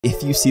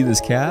If you see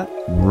this cat,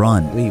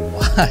 run. Wait,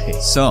 why?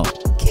 So,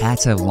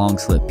 cats have long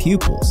slit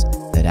pupils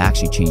that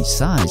actually change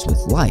size with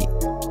light.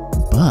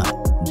 But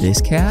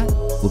this cat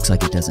looks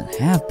like it doesn't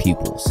have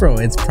pupils. Bro,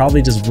 it's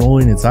probably just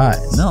rolling its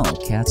eyes. No,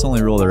 cats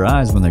only roll their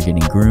eyes when they're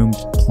getting groomed,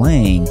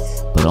 playing,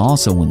 but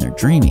also when they're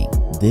dreaming.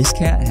 This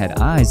cat had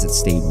eyes that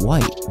stayed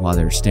white while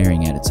they were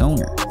staring at its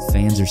owner.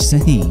 Fans are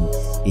saying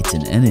it's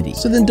an entity.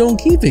 So then don't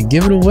keep it,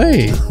 give it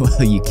away.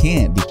 Well, you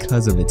can't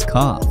because of its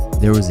cough.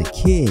 There was a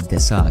kid that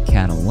saw a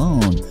cat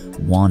alone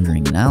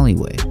wandering an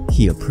alleyway.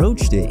 He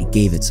approached it and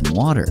gave it some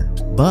water.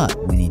 But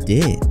when he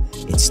did,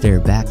 it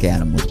stared back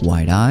at him with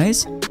wide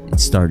eyes and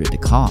started to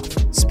cough,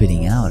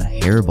 spitting out a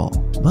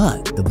hairball.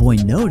 But the boy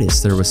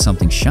noticed there was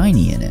something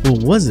shiny in it.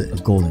 What was it?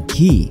 A golden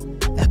key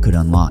that could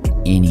unlock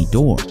any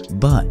door.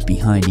 But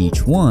behind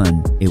each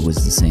one, it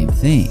was the same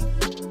thing.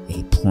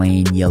 A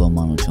plain yellow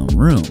monotone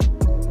room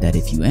that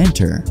if you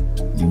enter,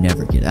 you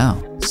never get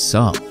out.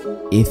 So,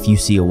 if you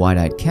see a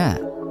wide-eyed cat,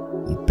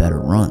 you better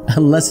run.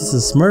 Unless it's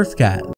a smurf cat.